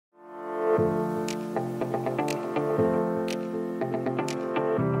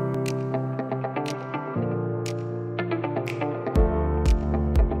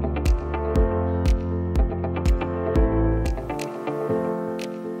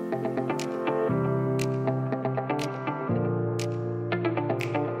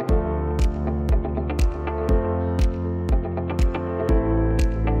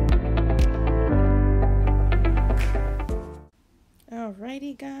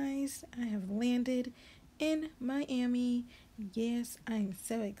guys, I have landed in Miami. Yes, I'm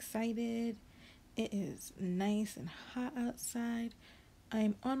so excited. It is nice and hot outside.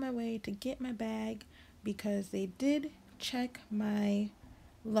 I'm on my way to get my bag because they did check my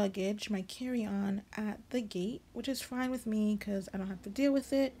luggage, my carry-on at the gate, which is fine with me because I don't have to deal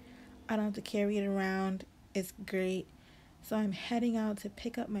with it. I don't have to carry it around. It's great. So I'm heading out to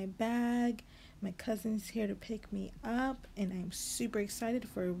pick up my bag. My cousin's here to pick me up, and I'm super excited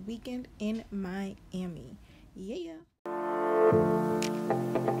for a weekend in Miami. Yeah.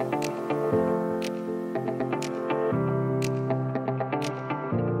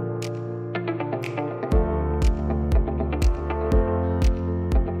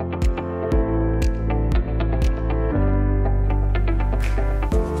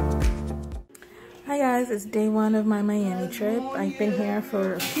 Hi guys, it's day one of my Miami trip. I've been here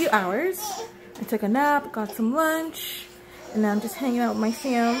for a few hours. I took a nap, got some lunch, and now I'm just hanging out with my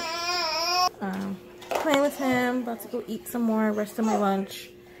Sam. Playing with him, about to go eat some more, rest of my lunch.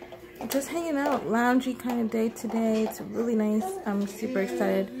 Just hanging out, loungy kind of day today. It's really nice. I'm super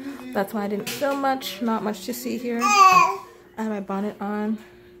excited. That's why I didn't film much, not much to see here. I have my bonnet on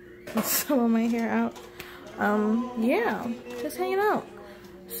and some of my hair out. Yeah, just hanging out.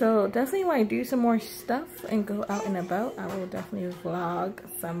 So definitely when I do some more stuff and go out and about, I will definitely vlog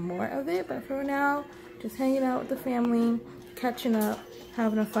some more of it. But for now, just hanging out with the family, catching up,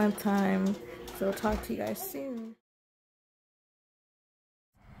 having a fun time. So I'll talk to you guys soon.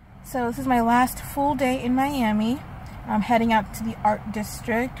 So this is my last full day in Miami. I'm heading out to the art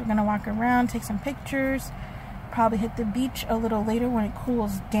district. We're gonna walk around, take some pictures, probably hit the beach a little later when it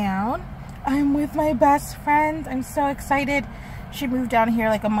cools down. I'm with my best friend. I'm so excited. She moved down here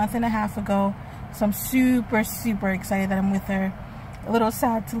like a month and a half ago, so I'm super excited that I'm with her. A little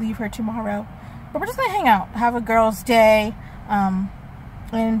sad to leave her tomorrow, but we're just gonna hang out, have a girls' day,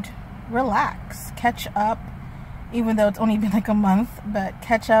 and relax, catch up, even though it's only been like a month, but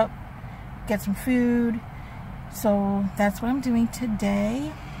catch up, get some food. So that's what I'm doing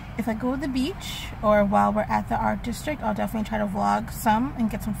today. If I go to the beach or while we're at the art district, I'll definitely try to vlog some and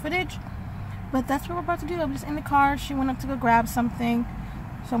get some footage. But that's what we're about to do. I'm just in the car. She went up to go grab something.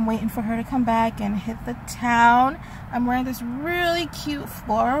 So I'm waiting for her to come back and hit the town. I'm wearing this really cute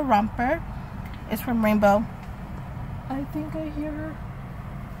floral romper. It's from Rainbow. I think I hear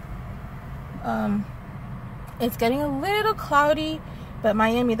her. It's getting a little cloudy. But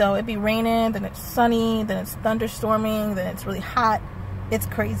Miami though, it'd be raining, then it's sunny, then it's thunderstorming, then it's really hot. It's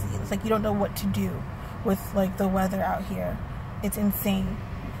crazy. It's like you don't know what to do with like the weather out here. It's insane.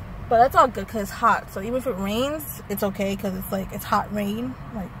 But that's all good because it's hot. So even if it rains, it's okay because it's like, it's hot rain.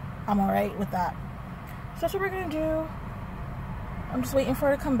 Like, I'm alright with that. So that's what we're going to do. I'm just waiting for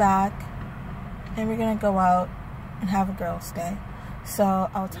her to come back. And we're going to go out and have a girls' day. So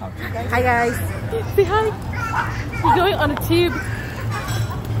I'll talk to you guys. Hi guys. Say hi. We're going on a tube.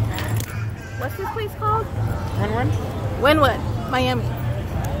 What's this place called? Wynwood, Miami.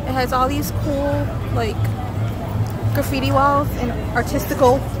 It has all these cool, like, graffiti walls and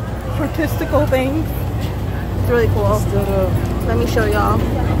artistical things. It's really cool. Let me show y'all.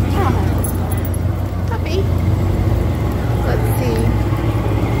 Puppy. Let's see.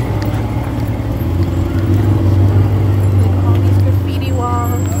 Like all these graffiti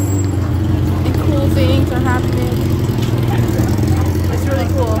walls and cool things are happening. It's really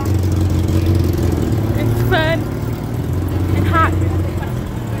cool. It's fun and hot.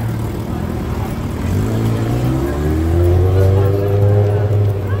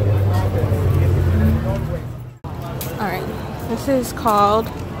 This is called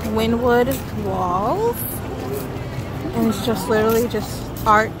Wynwood Walls, and it's just literally just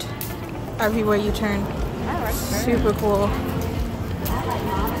art everywhere you turn. Super cool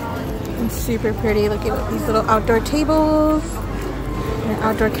and super pretty. Look at these little outdoor tables, an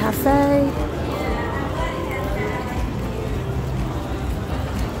outdoor cafe.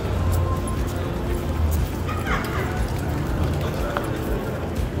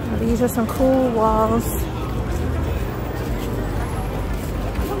 These are some cool walls.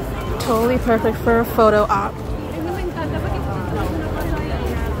 Totally perfect for a photo op.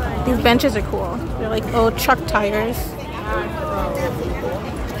 These benches are cool. They're like old truck tires.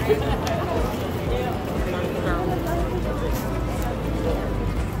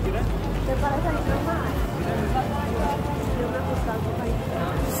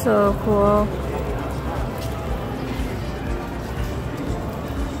 So cool.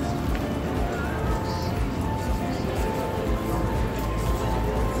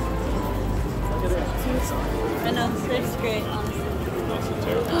 I know, it's great, honestly.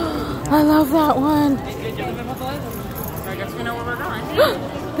 I love that one. I guess we know where we're going.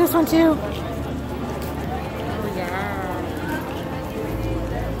 this one too.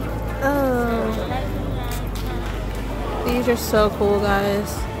 Oh. These are so cool,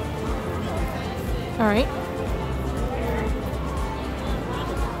 guys. Alright.